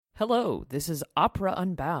Hello, this is Opera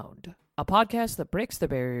Unbound, a podcast that breaks the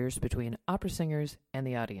barriers between opera singers and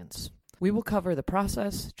the audience. We will cover the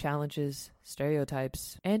process, challenges,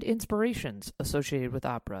 stereotypes, and inspirations associated with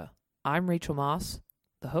opera. I'm Rachel Moss,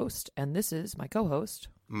 the host, and this is my co-host,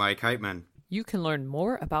 Mike Heitman. You can learn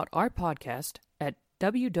more about our podcast at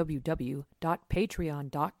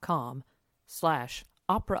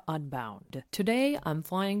www.patreon.com/Opera Unbound. Today, I'm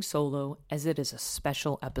flying solo as it is a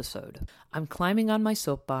special episode. I'm climbing on my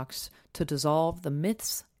soapbox to dissolve the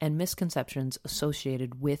myths and misconceptions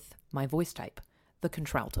associated with my voice type, the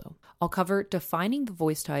contralto. I'll cover defining the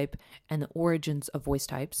voice type and the origins of voice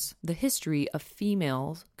types, the history of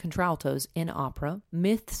female contraltos in opera,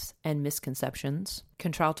 myths and misconceptions,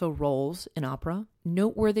 contralto roles in opera,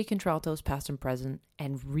 noteworthy contraltos past and present,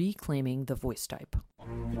 and reclaiming the voice type.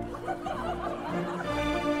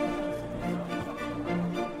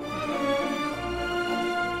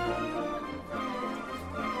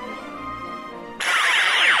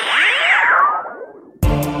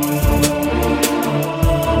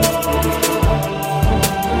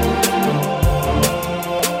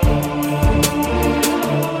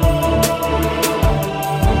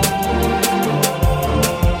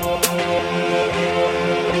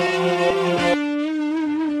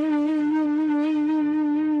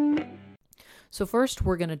 So first,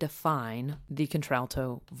 we're going to define the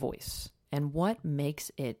contralto voice and what makes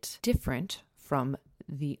it different from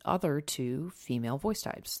the other two female voice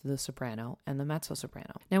types, the soprano and the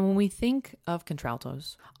mezzo-soprano. Now, when we think of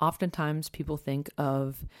contraltos, oftentimes people think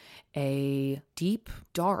of a deep,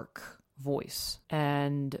 dark voice,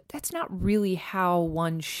 and that's not really how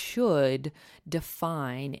one should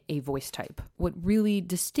define a voice type. What really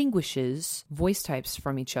distinguishes voice types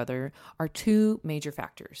from each other are two major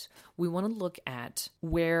factors. We want to look at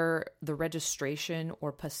where the registration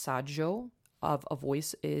or passaggio of a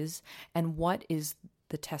voice is and what is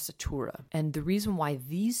the tessitura. And the reason why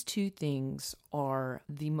these two things are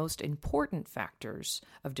the most important factors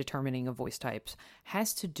of determining a voice types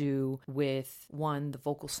has to do with, one, the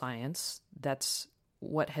vocal science. That's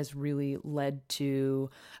what has really led to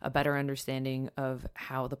a better understanding of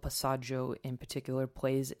how the passaggio in particular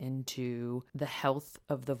plays into the health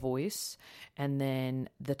of the voice, and then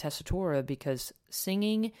the tessitura, because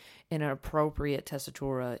singing in an appropriate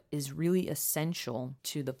tessitura is really essential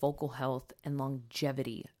to the vocal health and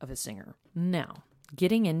longevity of a singer. Now,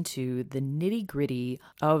 getting into the nitty-gritty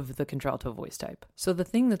of the contralto voice type. So the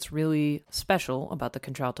thing that's really special about the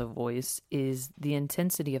contralto voice is the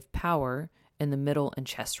intensity of power in the middle and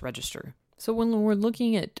chest register. So when we're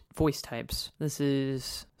looking at voice types, this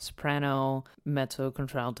is soprano, mezzo,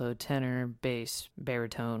 contralto, tenor, bass,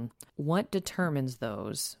 baritone. What determines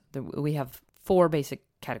those? We have four basic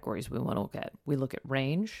categories we want to look at. We look at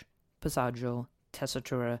range, passaggio,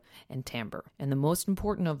 tessitura, and timbre. And the most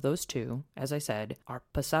important of those two, as I said, are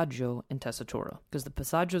passaggio and tessitura, because the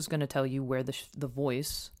passaggio is going to tell you where the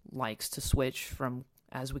voice likes to switch from,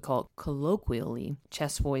 as we call it colloquially,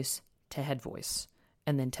 chest voice to head voice,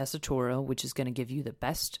 and then tessitura, which is going to give you the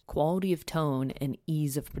best quality of tone and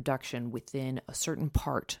ease of production within a certain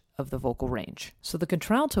part of the vocal range. So the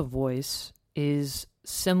contralto voice is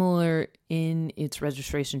similar in its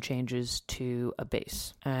registration changes to a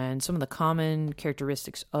bass. And some of the common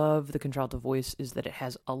characteristics of the contralto voice is that it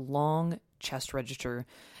has a long chest register,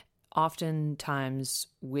 oftentimes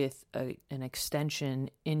with an extension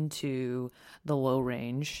into the low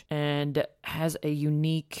range, and has a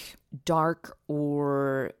unique dark,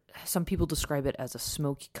 or some people describe it as a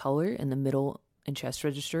smoky color in the middle and chest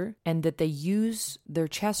register, and that they use their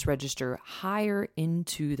chest register higher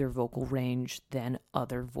into their vocal range than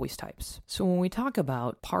other voice types. So when we talk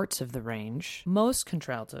about parts of the range, most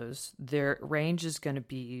contraltos, their range is going to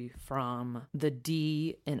be from the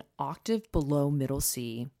D, an octave below middle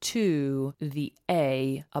C, to the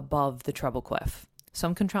A above the treble clef.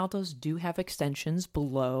 Some contraltos do have extensions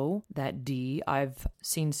below that D. I've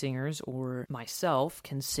seen singers, or myself,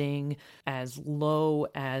 can sing as low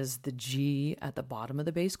as the G at the bottom of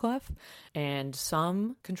the bass clef, and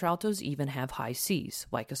some contraltos even have high Cs,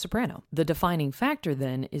 like a soprano. The defining factor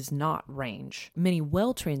then is not range. Many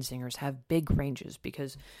well-trained singers have big ranges,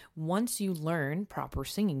 because once you learn proper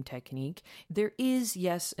singing technique, there is,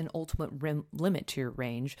 yes, an ultimate limit to your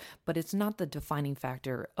range, but it's not the defining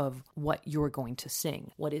factor of what you're going to sing.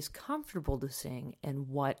 What is comfortable to sing and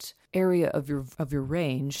what area of your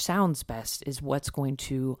range sounds best is what's going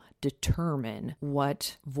to determine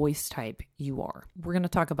what voice type you are. We're going to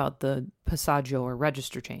talk about the passaggio or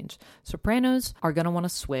register change. Sopranos are going to want to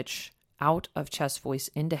switch out of chest voice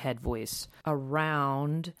into head voice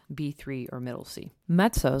around B3 or middle C.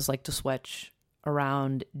 Mezzos like to switch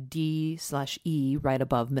around D/E, right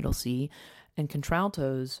above middle C, and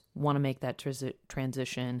contraltos want to make that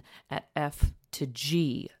transition at F to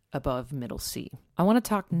G above middle C. I want to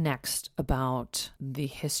talk next about the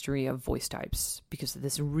history of voice types, because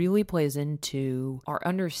this really plays into our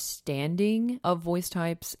understanding of voice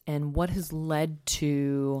types and what has led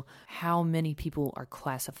to how many people are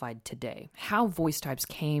classified today. How voice types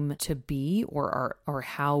came to be, or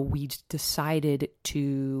how we decided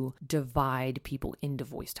to divide people into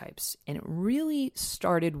voice types. And it really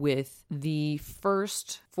started with the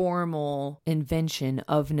first formal invention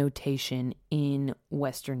of notation in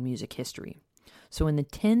Western music history. So in the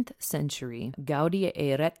 10th century, Gaudio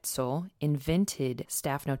e Arezzo invented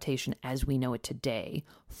staff notation as we know it today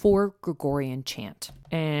for Gregorian chant.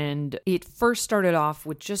 And it first started off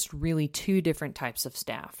with just really two different types of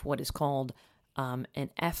staff, what is called an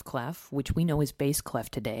F clef, which we know is bass clef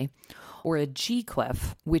today, or a G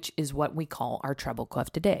clef, which is what we call our treble clef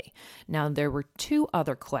today. Now, there were two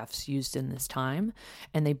other clefs used in this time,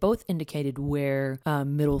 and they both indicated where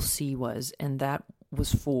middle C was, and that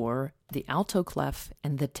was for the alto clef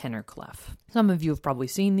and the tenor clef. Some of you have probably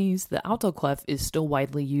seen these. The alto clef is still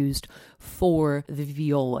widely used for the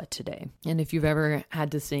viola today. And if you've ever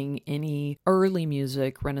had to sing any early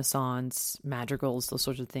music, Renaissance, madrigals, those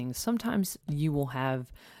sorts of things, sometimes you will have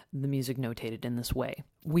the music notated in this way.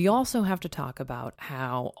 We also have to talk about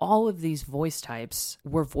how all of these voice types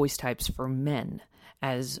were voice types for men,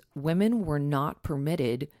 as women were not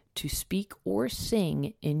permitted to speak or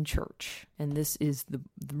sing in church. And this is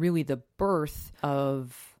really the birth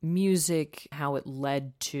of music, how it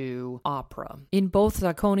led to opera. In both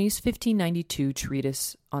Zacconi's 1592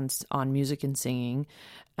 treatise on music and singing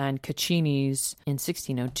and Caccini's in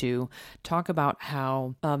 1602 talk about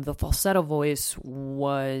how the falsetto voice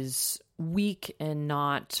was weak and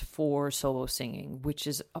not for solo singing, which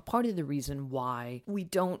is a part of the reason why we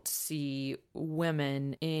don't see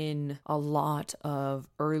women in a lot of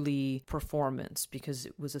early performance, because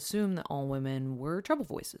it was assumed that all women were treble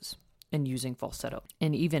voices and using falsetto.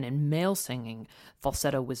 And even in male singing,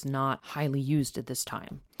 falsetto was not highly used at this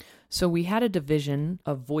time. So we had a division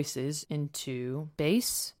of voices into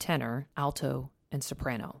bass, tenor, alto, and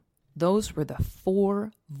soprano. Those were the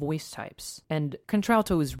four voice types, and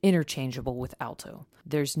contralto is interchangeable with alto.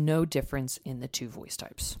 There's no difference in the two voice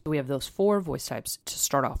types. We have those four voice types to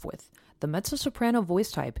start off with. The mezzo-soprano voice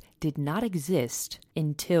type did not exist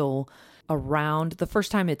until around the first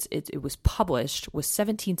time it was published was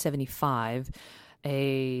 1775.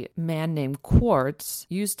 A man named Quartz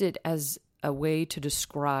used it as a way to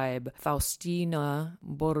describe Faustina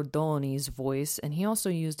Bordoni's voice, and he also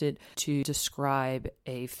used it to describe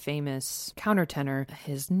a famous countertenor.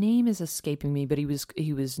 His name is escaping me, but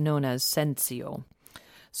he was known as Sensio.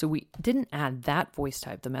 So we didn't add that voice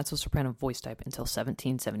type, the mezzo-soprano voice type, until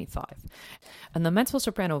 1775. And the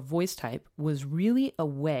mezzo-soprano voice type was really a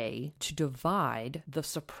way to divide the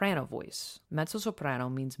soprano voice. Mezzo-soprano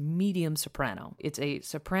means medium soprano. It's a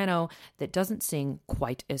soprano that doesn't sing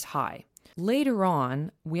quite as high. Later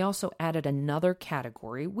on, we also added another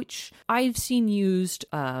category, which I've seen used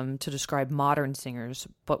to describe modern singers,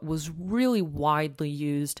 but was really widely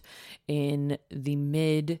used in the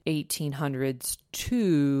mid-1800s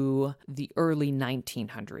to the early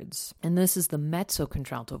 1900s. And this is the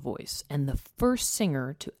mezzo-contralto voice. And the first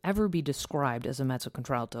singer to ever be described as a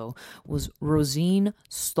mezzo-contralto was Rosine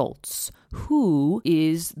Stolz, who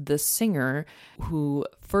is the singer who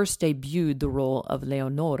first debuted the role of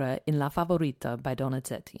Leonora in La Favorita by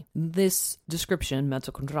Donizetti. This description,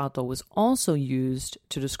 mezzo-contralto, was also used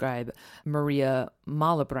to describe Maria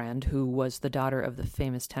Malibran, who was the daughter of the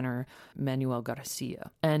famous tenor Manuel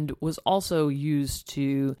Garcia, and was also used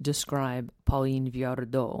to describe Pauline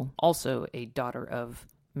Viardot, also a daughter of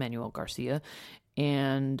Manuel Garcia,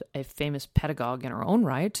 and a famous pedagogue in her own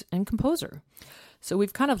right and composer. So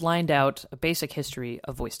we've kind of lined out a basic history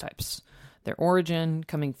of voice types, their origin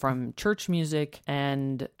coming from church music,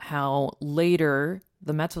 and how later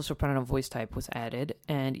the mezzo-soprano voice type was added,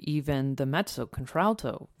 and even the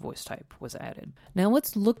mezzo-contralto voice type was added. Now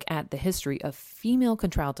let's look at the history of female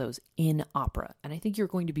contraltos in opera, and I think you're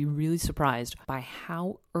going to be really surprised by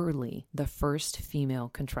how early the first female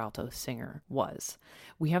contralto singer was.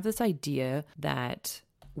 We have this idea that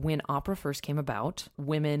when opera first came about,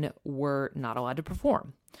 women were not allowed to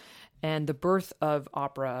perform. And the birth of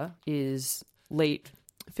opera is late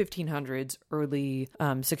 1500s, early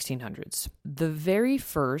 1600s. The very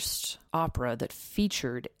first opera that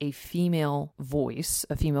featured a female voice,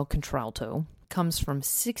 a female contralto, comes from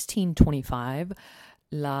 1625,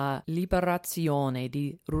 La Liberazione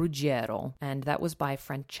di Ruggiero, and that was by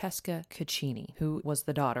Francesca Caccini, who was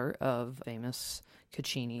the daughter of famous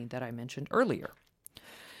Caccini that I mentioned earlier.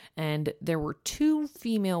 And there were 2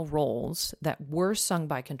 female roles that were sung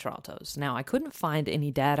by contraltos. Now, I couldn't find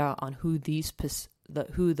any data on who the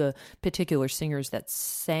particular singers that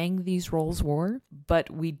sang these roles were, but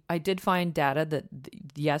I did find data that,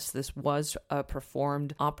 yes, this was a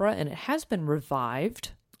performed opera, and it has been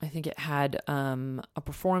revived. I think it had a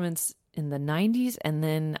performance in the 90s, and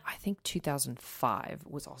then I think 2005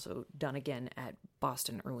 was also done again at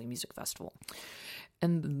Boston Early Music Festival.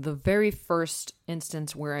 And the very first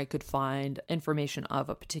instance where I could find information of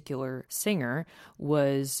a particular singer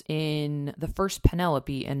was in the first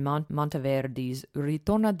Penelope and Monteverdi's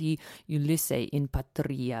Ritorno di Ulisse in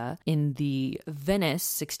Patria in the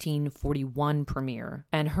Venice 1641 premiere.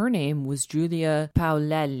 And her name was Giulia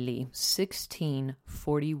Paolelli,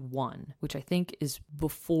 1641, which I think is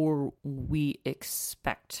before we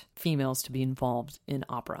expect females to be involved in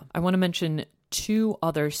opera. I want to mention 2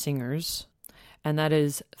 other singers, and that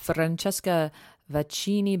is Francesca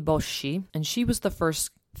Vaccini Boschi, and she was the first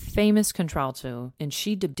famous contralto, and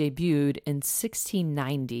she debuted in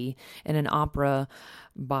 1690 in an opera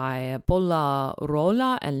by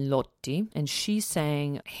Pollarola and Lotti, and she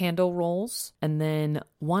sang Handel roles. And then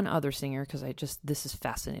one other singer, because this is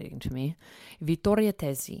fascinating to me, Vittoria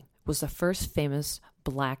Tesi was the first famous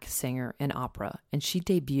Black singer in opera, and she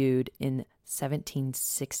debuted in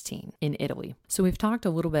 1716 in Italy. So we've talked a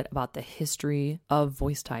little bit about the history of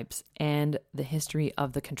voice types and the history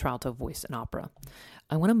of the contralto voice in opera.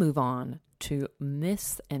 I want to move on to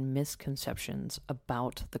myths and misconceptions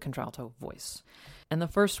about the contralto voice. And the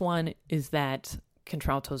first one is that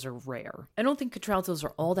contraltos are rare. I don't think contraltos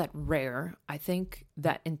are all that rare. I think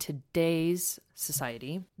that in today's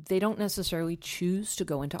society, they don't necessarily choose to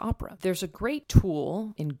go into opera. There's a great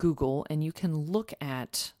tool in Google, and you can look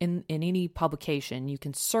at, in any publication, you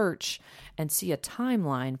can search and see a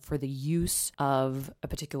timeline for the use of a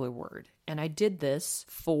particular word. And I did this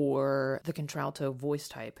for the contralto voice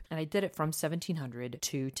type, and I did it from 1700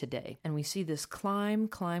 to today. And we see this climb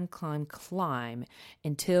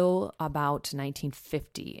until about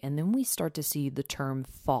 1950. And then we start to see the term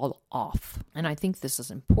fall off. And I think this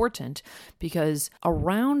is important because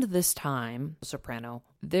around this time, soprano,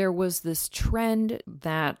 there was this trend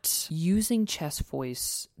that using chest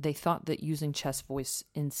voice, they thought that using chest voice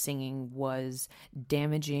in singing was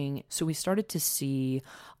damaging. So we started to see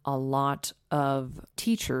a lot of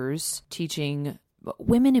teachers teaching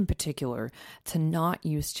women in particular to not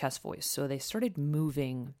use chest voice. So they started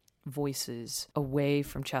moving voices away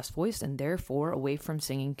from chest voice and therefore away from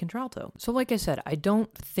singing contralto. So like I said, I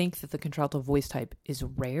don't think that the contralto voice type is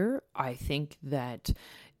rare. I think that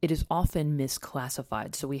it is often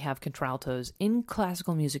misclassified. So we have contraltos in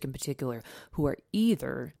classical music in particular who are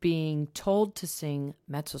either being told to sing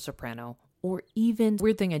mezzo-soprano, or even,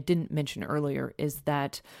 weird thing I didn't mention earlier is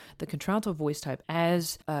that the contralto voice type,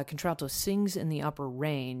 as contralto sings in the upper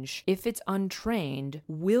range, if it's untrained,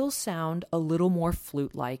 will sound a little more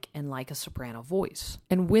flute-like and like a soprano voice.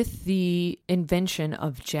 And with the invention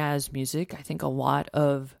of jazz music, I think a lot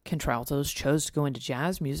of contraltos chose to go into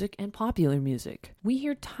jazz music and popular music. We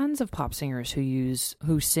hear tons of pop singers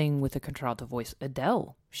who sing with a contralto voice.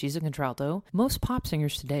 Adele, she's a contralto. Most pop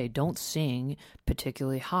singers today don't sing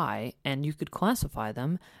particularly high, and you could classify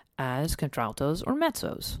them as contraltos or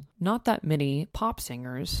mezzos. Not that many pop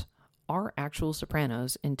singers are actual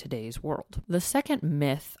sopranos in today's world. The second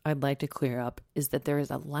myth I'd like to clear up is that there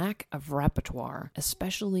is a lack of repertoire,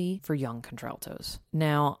 especially for young contraltos.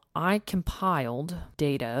 Now, I compiled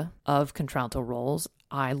data of contralto roles.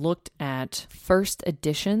 I looked at first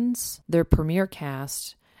editions, their premiere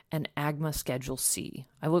cast, and AGMA Schedule C.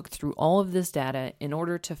 I looked through all of this data in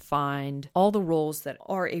order to find all the roles that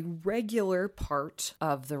are a regular part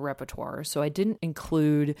of the repertoire. So I didn't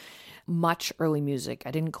include much early music.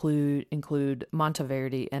 I didn't include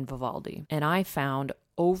Monteverdi and Vivaldi. And I found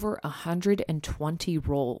over 120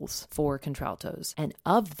 roles for contraltos. And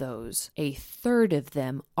of those, a third of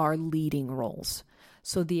them are leading roles.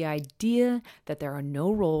 So the idea that there are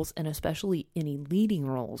no roles, and especially any leading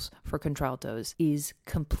roles for contraltos, is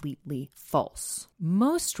completely false.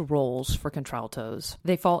 Most roles for contraltos,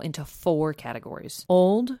 they fall into 4 categories: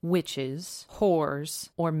 old, witches, whores,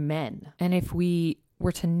 or men. And if we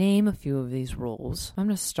were to name a few of these roles, I'm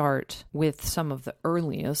going to start with some of the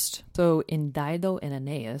earliest. So in Dido and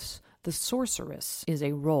Aeneas, the sorceress is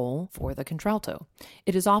a role for the contralto.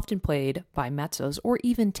 It is often played by mezzos or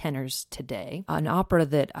even tenors today. An opera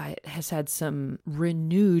that has had some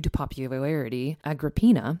renewed popularity,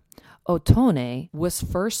 Agrippina, Ottone, was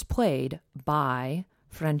first played by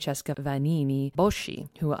Francesca Vanini Boschi,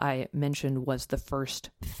 who I mentioned was the first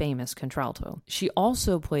famous contralto. She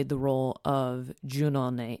also played the role of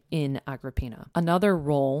Giunone in Agrippina. Another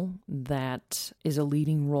role that is a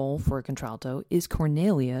leading role for a contralto is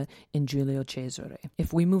Cornelia in Giulio Cesare.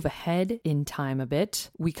 If we move ahead in time a bit,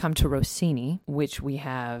 we come to Rossini, which we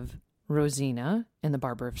have Rosina in The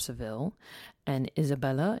Barber of Seville, and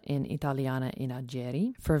Isabella in Italiana in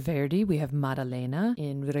Algeri. For Verdi, we have Maddalena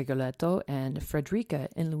in Rigoletto and Frederica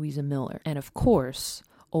in Louisa Miller. And of course,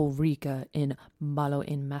 Ulrica in Ballo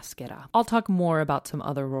in Maschera. I'll talk more about some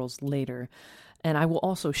other roles later, and I will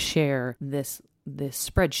also share this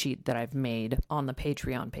spreadsheet that I've made on the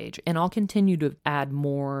Patreon page. And I'll continue to add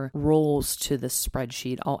more roles to this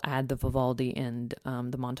spreadsheet. I'll add the Vivaldi and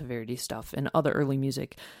the Monteverdi stuff and other early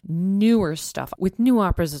music, newer stuff. With new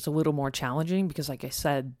operas, it's a little more challenging because, like I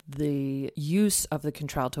said, the use of the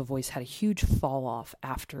contralto voice had a huge fall off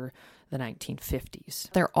after the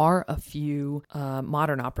 1950s. There are a few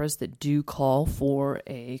modern operas that do call for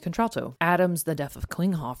a contralto. Adam's The Death of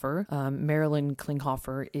Klinghoffer. Marilyn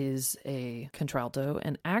Klinghoffer is a contralto,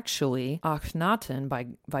 and actually Akhenaten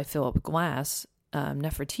by Philip Glass,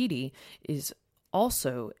 Nefertiti, is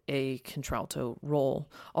also a contralto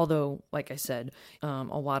role, although, like I said, a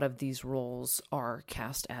lot of these roles are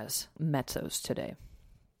cast as mezzos today.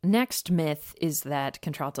 Next myth is that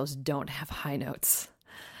contraltos don't have high notes.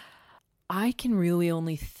 I can really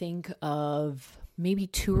only think of maybe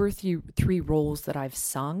 2 or 3 roles that I've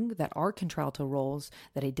sung that are contralto roles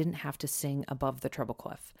that I didn't have to sing above the treble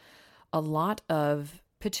clef. A lot of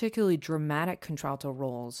particularly dramatic contralto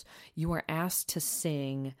roles, you are asked to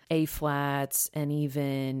sing A flats and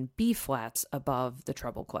even B flats above the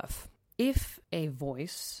treble clef. If a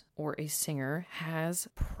voice or a singer has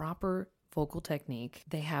proper vocal technique,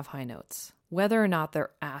 they have high notes. Whether or not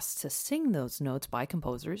they're asked to sing those notes by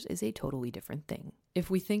composers is a totally different thing. If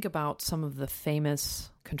we think about some of the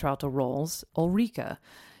famous contralto roles, Ulrica,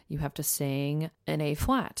 you have to sing an A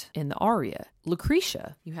flat in the aria.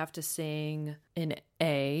 Lucretia, you have to sing an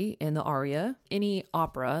A in the aria. Any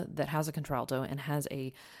opera that has a contralto and has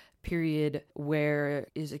a period where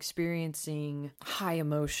is experiencing high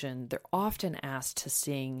emotion, they're often asked to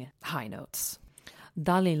sing high notes.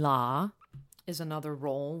 Dalila is another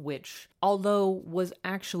role which, although was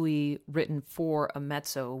actually written for a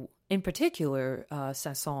mezzo, in particular,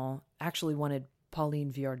 Saint-Saëns actually wanted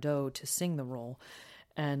Pauline Viardot to sing the role.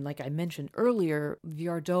 And like I mentioned earlier,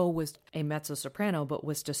 Viardot was a mezzo-soprano, but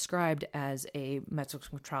was described as a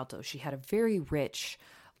mezzo-contralto. She had a very rich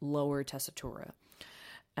lower tessitura.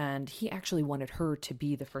 And he actually wanted her to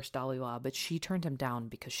be the first Dalila, but she turned him down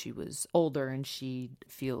because she was older and she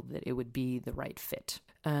felt that it would be the right fit.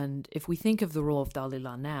 And if we think of the role of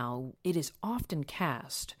Dalila now, it is often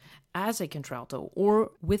cast as a contralto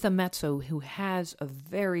or with a mezzo who has a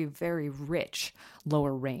very, very rich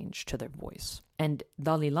lower range to their voice. And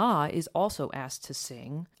Dalila is also asked to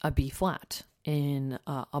sing a B flat in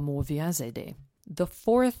Amor Vient Aider. The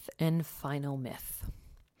fourth and final myth,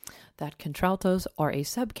 that contraltos are a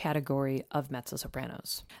subcategory of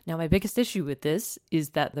mezzo-sopranos. Now, my biggest issue with this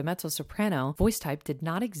is that the mezzo-soprano voice type did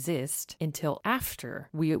not exist until after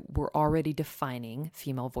we were already defining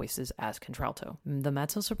female voices as contralto. The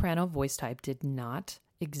mezzo-soprano voice type did not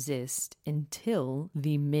exist until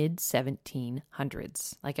the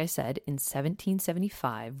mid-1700s. Like I said, in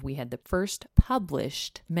 1775, we had the first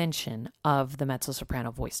published mention of the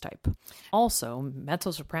mezzo-soprano voice type. Also,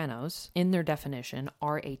 mezzo-sopranos, in their definition,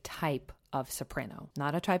 are a type of soprano,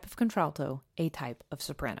 not a type of contralto, a type of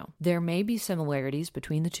soprano. There may be similarities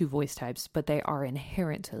between the two voice types, but they are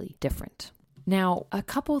inherently different. Now, a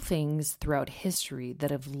couple things throughout history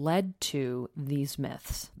that have led to these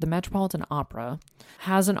myths. The Metropolitan Opera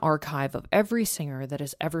has an archive of every singer that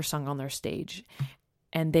has ever sung on their stage,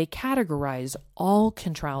 and they categorize all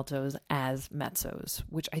contraltos as mezzos,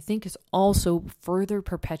 which I think has also further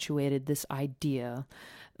perpetuated this idea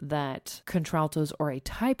that contraltos are a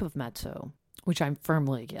type of mezzo, which I'm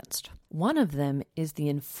firmly against. One of them is the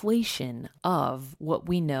inflation of what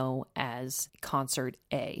we know as concert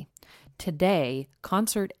A. Today,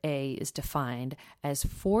 concert A is defined as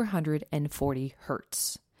 440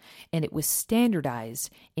 hertz, and it was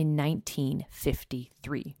standardized in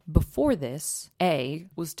 1953. Before this, A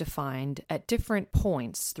was defined at different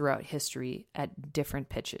points throughout history at different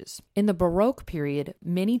pitches. In the Baroque period,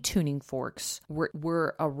 many tuning forks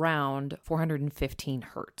were around 415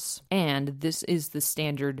 hertz, and this is the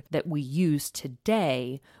standard that we use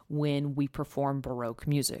today when we perform Baroque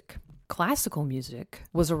music. Classical music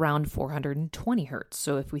was around 420 hertz.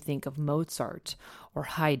 So if we think of Mozart or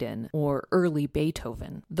Haydn or early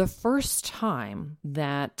Beethoven. The first time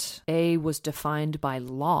that A was defined by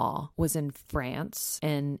law was in France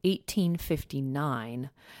in 1859.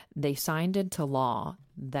 They signed into law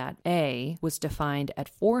that A was defined at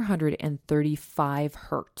 435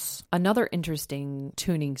 hertz. Another interesting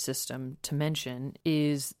tuning system to mention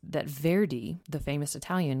is that Verdi, the famous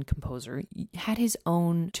Italian composer, had his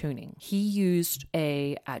own tuning. He used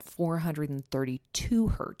A at 432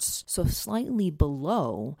 hertz, so slightly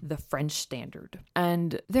below the French standard.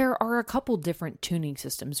 And there are a couple different tuning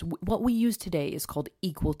systems. What we use today is called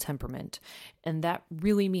equal temperament, and that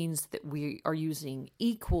really means that we are using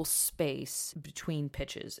equal space between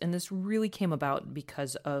pitches. And this really came about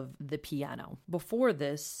because of the piano. Before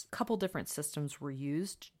this, a couple different systems were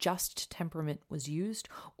used. Just temperament was used,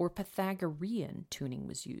 or Pythagorean tuning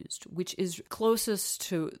was used, which is closest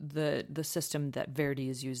to the system that Verdi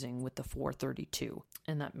is using with the 432.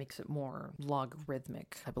 And that makes it more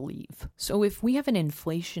logarithmic, I believe. So if we have an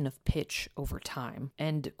inflation of pitch over time,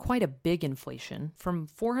 and quite a big inflation, from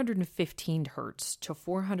 415 hertz to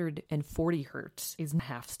 440 hertz is a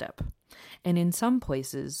half step. And in some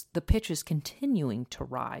places, the pitch is continuing to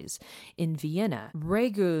rise. In Vienna,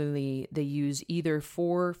 regularly they use either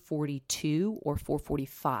 442 or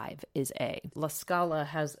 445 is A. La Scala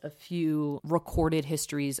has a few recorded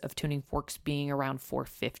histories of tuning forks being around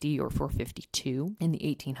 450 or 452 in the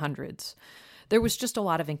 1800s. There was just a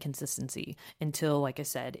lot of inconsistency until, like I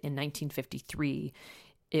said, in 1953,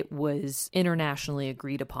 it was internationally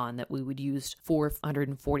agreed upon that we would use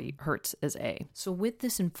 440 hertz as A. So with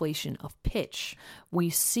this inflation of pitch, we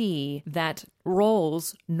see that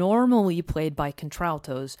roles normally played by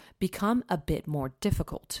contraltos become a bit more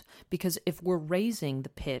difficult, because if we're raising the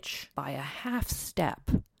pitch by a half step,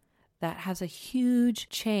 that has a huge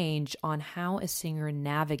change on how a singer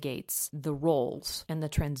navigates the roles and the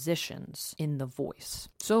transitions in the voice.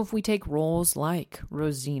 So if we take roles like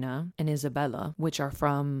Rosina and Isabella, which are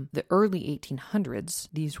from the early 1800s,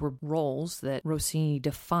 these were roles that Rossini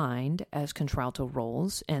defined as contralto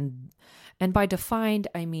roles, and by defined,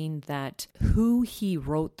 I mean that who he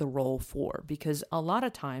wrote the role for, because a lot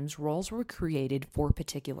of times roles were created for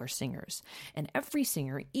particular singers, and every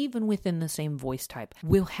singer, even within the same voice type,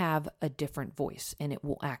 will have a different voice and it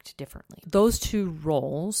will act differently. Those two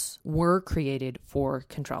roles were created for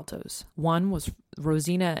contraltos. One was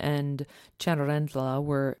Rosina and Cenerentola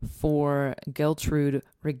were for Geltrude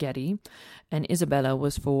Righetti, and Isabella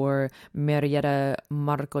was for Marietta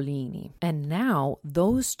Marcolini. And now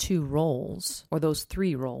those two roles, or those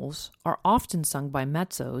three roles, are often sung by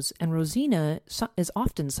mezzos, and Rosina is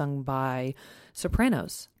often sung by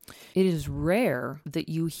sopranos. It is rare that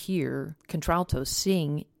you hear contraltos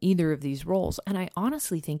sing either of these roles, and I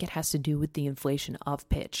honestly think it has to do with the inflation of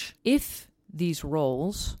pitch. If these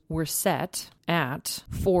roles were set at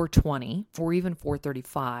 420 or even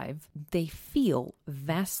 435, they feel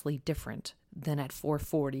vastly different than at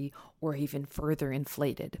 440 or even further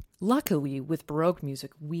inflated. Luckily, with Baroque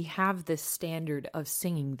music, we have this standard of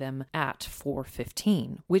singing them at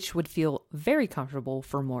 415, which would feel very comfortable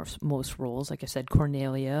for most roles. Like I said,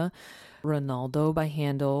 Cornelia, Rinaldo by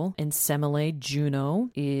Handel, and Semele Juno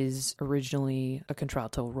is originally a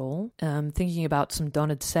contralto role. Thinking about some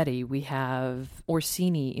Donizetti, we have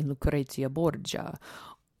Orsini in Lucrezia Borgia,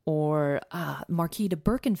 or Marquis de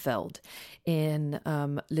Birkenfeld in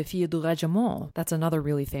Le Fille du Régiment. That's another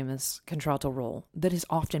really famous contralto role that is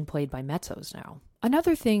often played by mezzos now.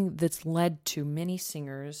 Another thing that's led to many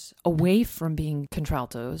singers away from being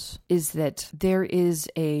contraltos is that there is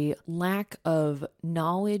a lack of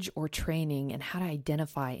knowledge or training in how to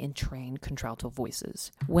identify and train contralto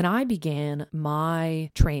voices. When I began my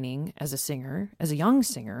training as a singer, as a young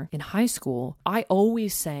singer in high school, I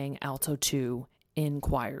always sang alto 2 in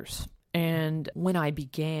choirs. And when I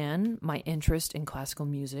began my interest in classical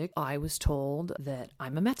music, I was told that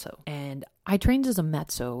I'm a mezzo. And I trained as a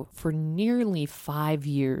mezzo for nearly 5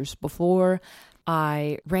 years before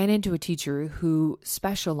I ran into a teacher who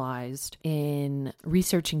specialized in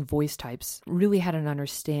researching voice types, really had an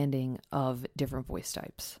understanding of different voice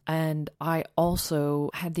types. And I also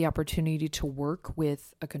had the opportunity to work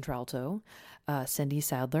with a contralto, Cindy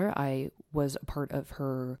Sadler. I was a part of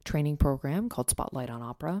her training program called Spotlight on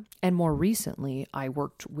Opera. And more recently, I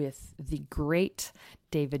worked with the great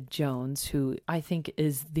David Jones, who I think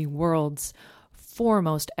is the world's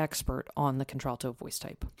foremost expert on the contralto voice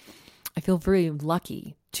type. I feel very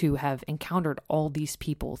lucky to have encountered all these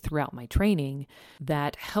people throughout my training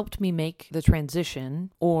that helped me make the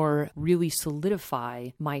transition or really solidify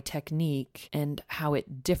my technique and how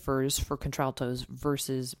it differs for contraltos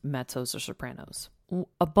versus mezzos or sopranos.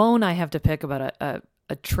 A bone I have to pick about a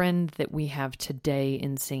a trend that we have today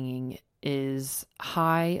in singing is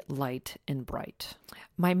high, light, and bright.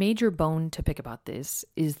 My major bone to pick about this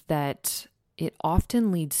is that it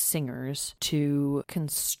often leads singers to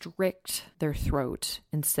constrict their throat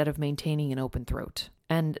instead of maintaining an open throat.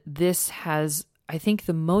 And this has, I think,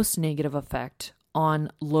 the most negative effect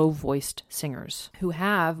on low-voiced singers who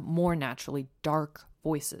have more naturally dark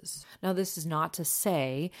voices. Now, this is not to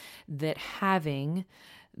say that having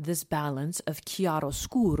this balance of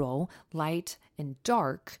chiaro-scuro, light and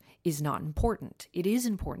dark, is not important. It is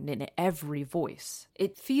important in every voice.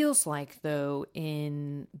 It feels like, though,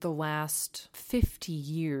 in the last 50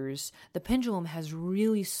 years, the pendulum has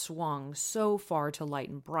really swung so far to light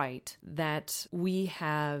and bright that we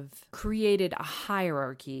have created a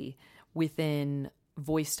hierarchy within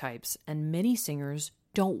voice types, and many singers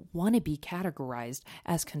don't want to be categorized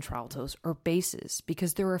as contraltos or basses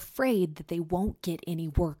because they're afraid that they won't get any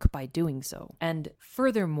work by doing so. And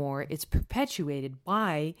furthermore, it's perpetuated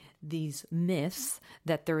by these myths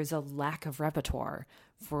that there is a lack of repertoire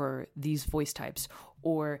for these voice types,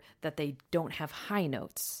 or that they don't have high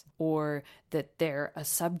notes, or that they're a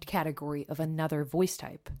subcategory of another voice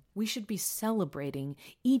type. We should be celebrating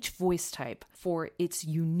each voice type for its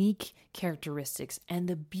unique characteristics and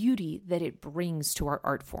the beauty that it brings to our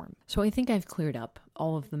art form. So I think I've cleared up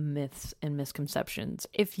all of the myths and misconceptions.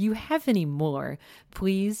 If you have any more,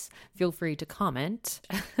 please feel free to comment.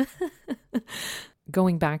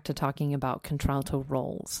 Going back to talking about contralto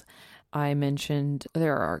roles, I mentioned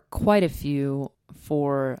there are quite a few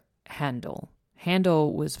for Handel.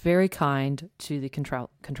 Handel was very kind to the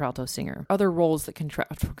contralto singer. Other roles that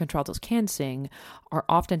contraltos can sing are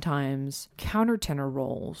oftentimes countertenor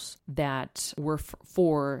roles that were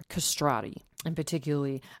for castrati, and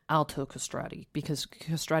particularly alto castrati, because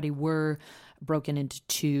castrati were broken into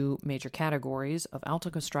two major categories of alto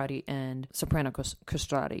castrati and soprano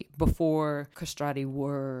castrati before castrati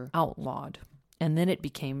were outlawed. And then it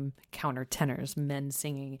became countertenors, men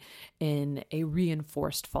singing in a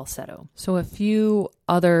reinforced falsetto. So a few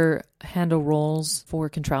other Handel roles for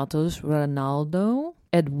contraltos: Rinaldo,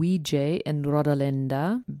 Edwige in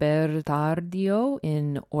Rodelinda, Bertardio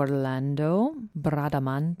in Orlando,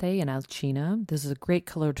 Bradamante in Alcina. This is a great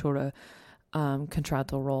coloratura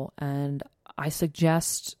contralto role, and I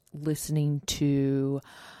suggest listening to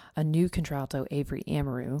a new contralto, Avery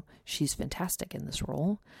Amaru. She's fantastic in this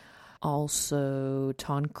role. Also,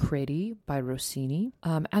 Tancredi by Rossini.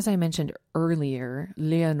 As I mentioned earlier,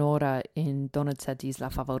 Leonora in Donizetti's La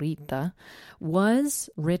Favorita was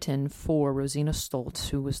written for Rosina Stolz,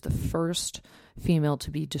 who was the first female to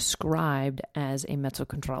be described as a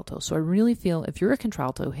mezzo-contralto. So I really feel if you're a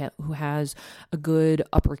contralto who has a good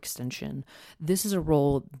upper extension, this is a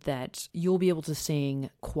role that you'll be able to sing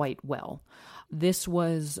quite well. This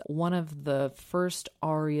was one of the first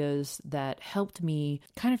arias that helped me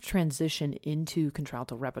kind of transition into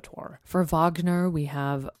contralto repertoire. For Wagner, we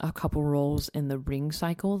have a couple roles in the Ring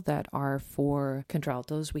cycle that are for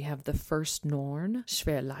contraltos. We have the First Norn,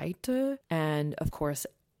 Schwerleite, and of course,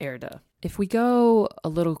 Erde. If we go a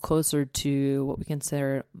little closer to what we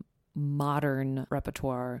consider modern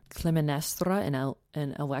repertoire, Clytemnestra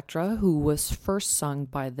and Electra, who was first sung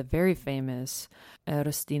by the very famous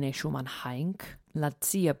Ernestine Schumann-Heink, La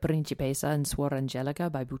Zia Principessa and Suor Angelica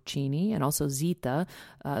by Puccini, and also Zita,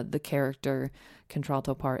 the character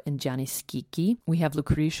contralto part in Gianni Schicchi. We have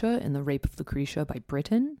Lucretia in The Rape of Lucretia by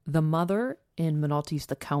Britten, the Mother in Menotti's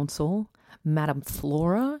The Council, Madame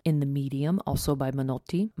Flora in The Medium, also by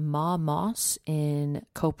Menotti, Ma Moss in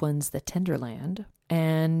Copland's The Tenderland,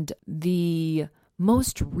 and the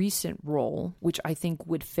most recent role, which I think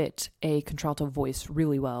would fit a contralto voice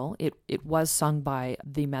really well, it was sung by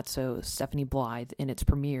the mezzo Stephanie Blythe in its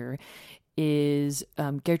premiere, is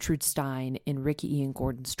Gertrude Stein in Ricky Ian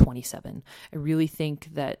Gordon's 27. I really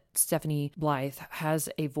think that Stephanie Blythe has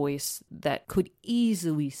a voice that could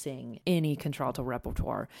easily sing any contralto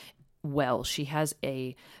repertoire well. She has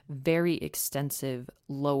a very extensive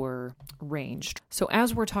lower range. So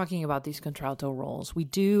as we're talking about these contralto roles,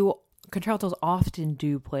 contraltos often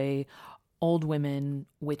do play old women,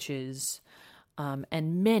 witches,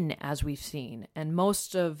 and men, as we've seen. And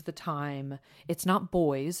most of the time, it's not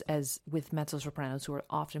boys, as with mezzo-sopranos who are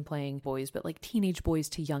often playing boys, but like teenage boys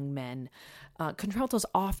to young men. Contraltos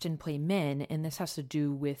often play men, and this has to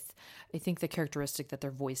do with, I think, the characteristic that their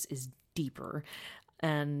voice is deeper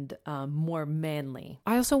and more manly.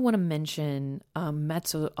 I also want to mention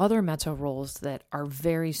other mezzo roles that are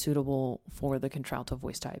very suitable for the contralto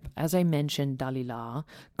voice type. As I mentioned, Dalila,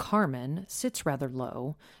 Carmen sits rather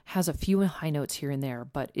low, has a few high notes here and there,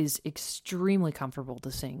 but is extremely comfortable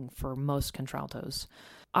to sing for most contraltos.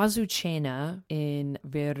 Azucena in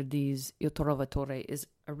Verdi's Il Trovatore is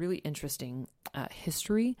a really interesting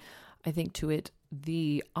history, I think, to it.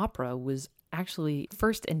 The opera was actually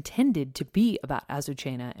first intended to be about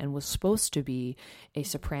Azucena and was supposed to be a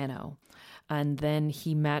soprano. And then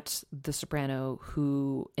he met the soprano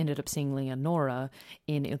who ended up singing Leonora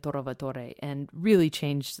in Il Trovatore and really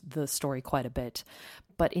changed the story quite a bit.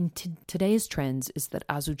 But in today's trends is that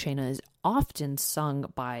Azucena is often sung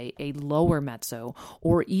by a lower mezzo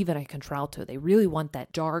or even a contralto. They really want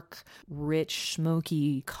that dark, rich,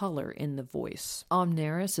 smoky color in the voice.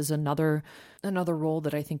 Omneris is another role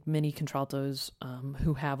that I think many contraltos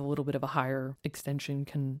who have a little bit of a higher extension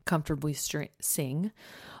can comfortably sing.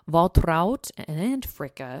 Waltraud and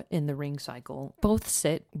Fricka in the Ring Cycle both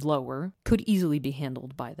sit lower, could easily be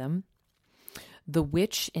handled by them. The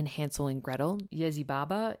Witch in Hansel and Gretel,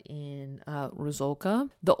 Yezibaba in Rusalka.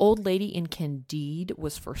 The Old Lady in Candide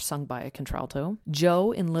was first sung by a contralto.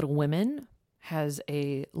 Jo in Little Women has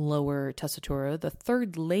a lower tessitura. The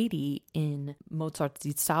Third Lady in Mozart's Die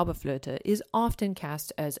Zauberflöte is often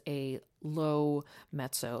cast as a low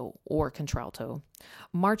mezzo or contralto.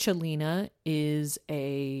 Marcellina is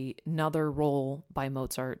another role by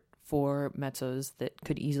Mozart for mezzos that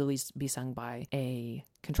could easily be sung by a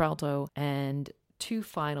contralto. And two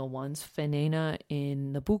final ones, Fenena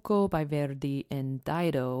in Nabucco by Verdi and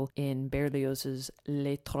Dido in Berlioz's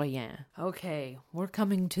Les Troyens. Okay, we're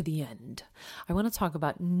coming to the end. I want to talk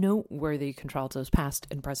about noteworthy contraltos past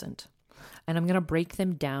and present. And I'm going to break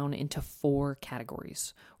them down into 4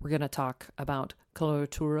 categories. We're going to talk about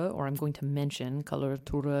coloratura, or I'm going to mention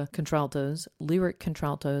coloratura contraltos, lyric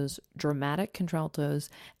contraltos, dramatic contraltos,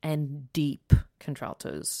 and deep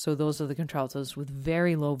contraltos. So those are the contraltos with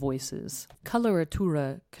very low voices.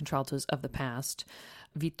 Coloratura contraltos of the past.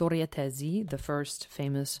 Vittoria Tesi, the first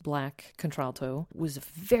famous black contralto, was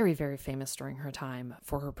very, very famous during her time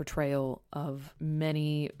for her portrayal of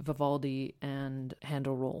many Vivaldi and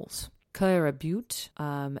Handel roles. Clara Butte,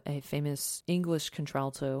 a famous English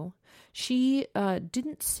contralto, she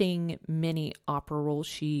didn't sing many opera roles.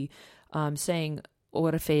 She sang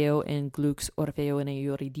Orfeo and Gluck's Orfeo and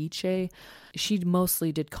Euridice. She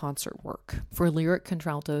mostly did concert work. For lyric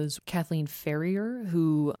contraltos, Kathleen Ferrier,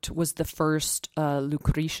 who was the first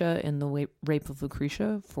Lucretia in the Rape of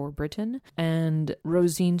Lucretia for Britain, and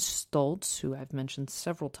Rosine Stoltz, who I've mentioned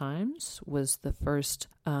several times, was the first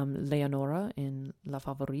Leonora in La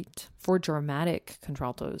Favorite. For dramatic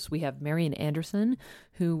contraltos, we have Marian Anderson,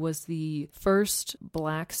 who was the first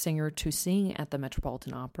black singer to sing at the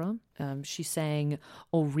Metropolitan Opera. She sang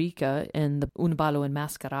Ulrika in the Un ballo in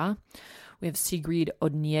Mascara. We have Sigrid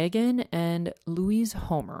Odnjegen and Louise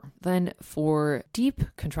Homer. Then for deep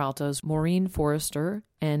contraltos, Maureen Forrester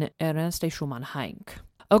and Erneste Schumann-Heink.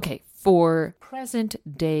 Okay, for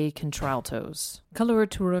present-day contraltos,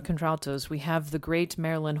 coloratura contraltos, we have the great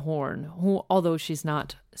Marilyn Horne, who, although she's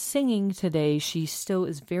not singing today, she still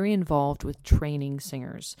is very involved with training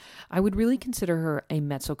singers. I would really consider her a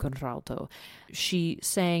mezzo-contralto. She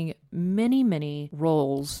sang many, many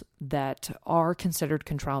roles that are considered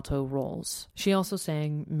contralto roles. She also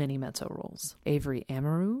sang many mezzo roles. Avery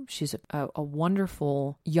Amaru, she's a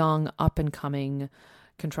wonderful, young, up-and-coming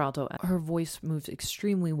contralto. Her voice moves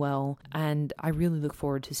extremely well, and I really look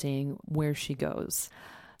forward to seeing where she goes.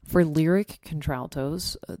 For lyric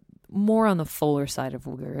contraltos, more on the fuller side of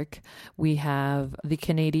lyric, we have the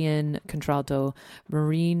Canadian contralto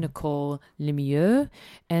Marie-Nicole Lemieux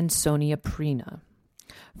and Sonia Prina.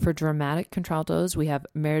 For dramatic contraltos, we have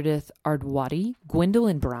Meredith Ardwati,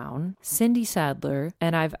 Gwendolyn Brown, Cindy Sadler,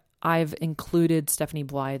 and I've included Stephanie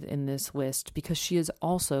Blythe in this list because she has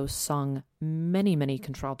also sung many, many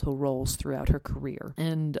contralto roles throughout her career.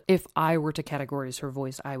 And if I were to categorize her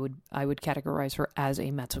voice, I would categorize her as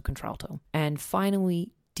a mezzo-contralto. And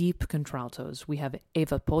finally, deep contraltos. We have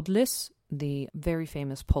Eva Podlis, the very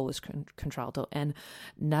famous Polish contralto, and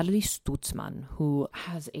Natalie Stutzman, who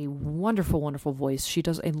has a wonderful, wonderful voice. She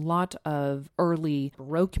does a lot of early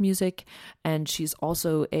Baroque music, and she's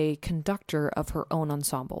also a conductor of her own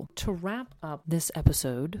ensemble. To wrap up this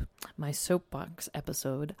episode, my soapbox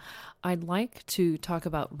episode, I'd like to talk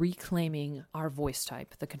about reclaiming our voice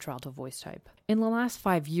type, the contralto voice type. In the last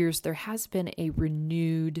 5 years, there has been a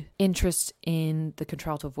renewed interest in the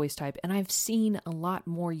contralto voice type, and I've seen a lot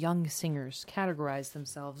more young singers categorize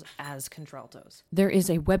themselves as contraltos. There is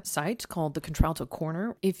a website called the Contralto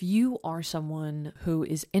Corner. If you are someone who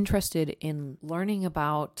is interested in learning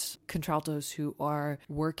about contraltos who are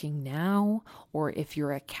working now, or if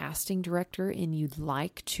you're a casting director and you'd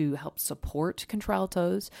like to help support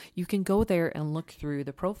contraltos, you can go there and look through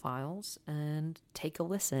the profiles and take a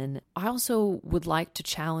listen. I also would like to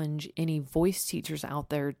challenge any voice teachers out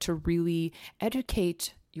there to really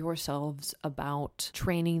educate yourselves about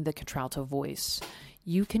training the contralto voice.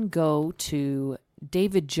 You can go to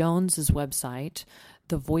David Jones's website,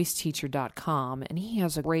 thevoiceteacher.com, and he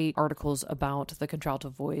has great articles about the contralto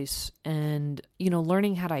voice and,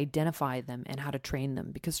 learning how to identify them and how to train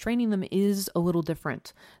them, because training them is a little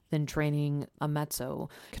different than training a mezzo.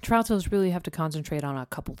 Contraltos really have to concentrate on a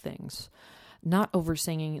couple things. Not over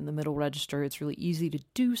singing in the middle register. It's really easy to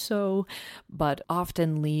do so, but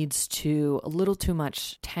often leads to a little too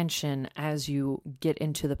much tension as you get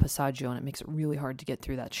into the passaggio, and it makes it really hard to get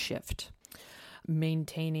through that shift.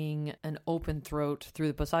 Maintaining an open throat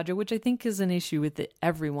through the passaggio, which I think is an issue with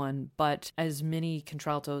everyone, but as many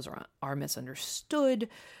contraltos are misunderstood,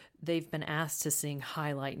 they've been asked to sing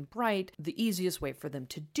high, light, and bright. The easiest way for them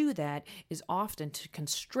to do that is often to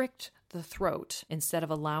constrict the throat instead of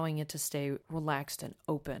allowing it to stay relaxed and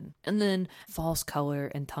open. And then false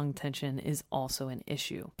color and tongue tension is also an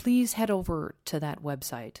issue. Please head over to that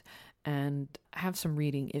website and have some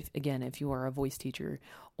reading if you are a voice teacher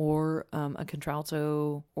or a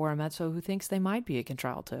contralto or a mezzo who thinks they might be a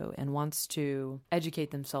contralto and wants to educate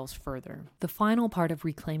themselves further. The final part of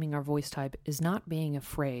reclaiming our voice type is not being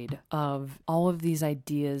afraid of all of these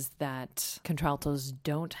ideas that contraltos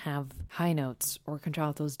don't have high notes or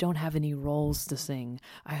contraltos don't have any roles to sing.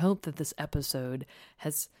 I hope that this episode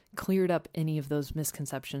has cleared up any of those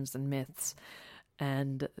misconceptions and myths,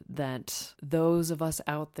 and that those of us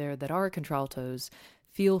out there that are contraltos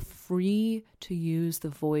feel free to use the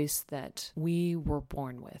voice that we were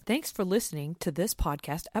born with. Thanks for listening to this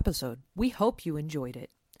podcast episode. We hope you enjoyed it.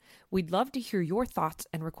 We'd love to hear your thoughts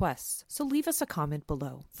and requests, so leave us a comment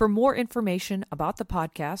below. For more information about the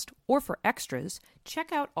podcast or for extras,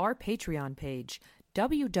 check out our Patreon page,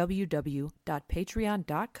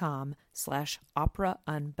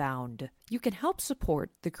 www.patreon.com/operaunbound. You can help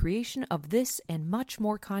support the creation of this and much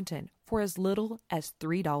more content for as little as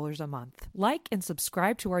 $3 a month. Like and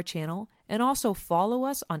subscribe to our channel, and also follow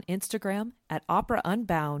us on Instagram at Opera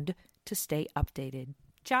Unbound to stay updated.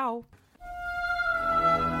 Ciao!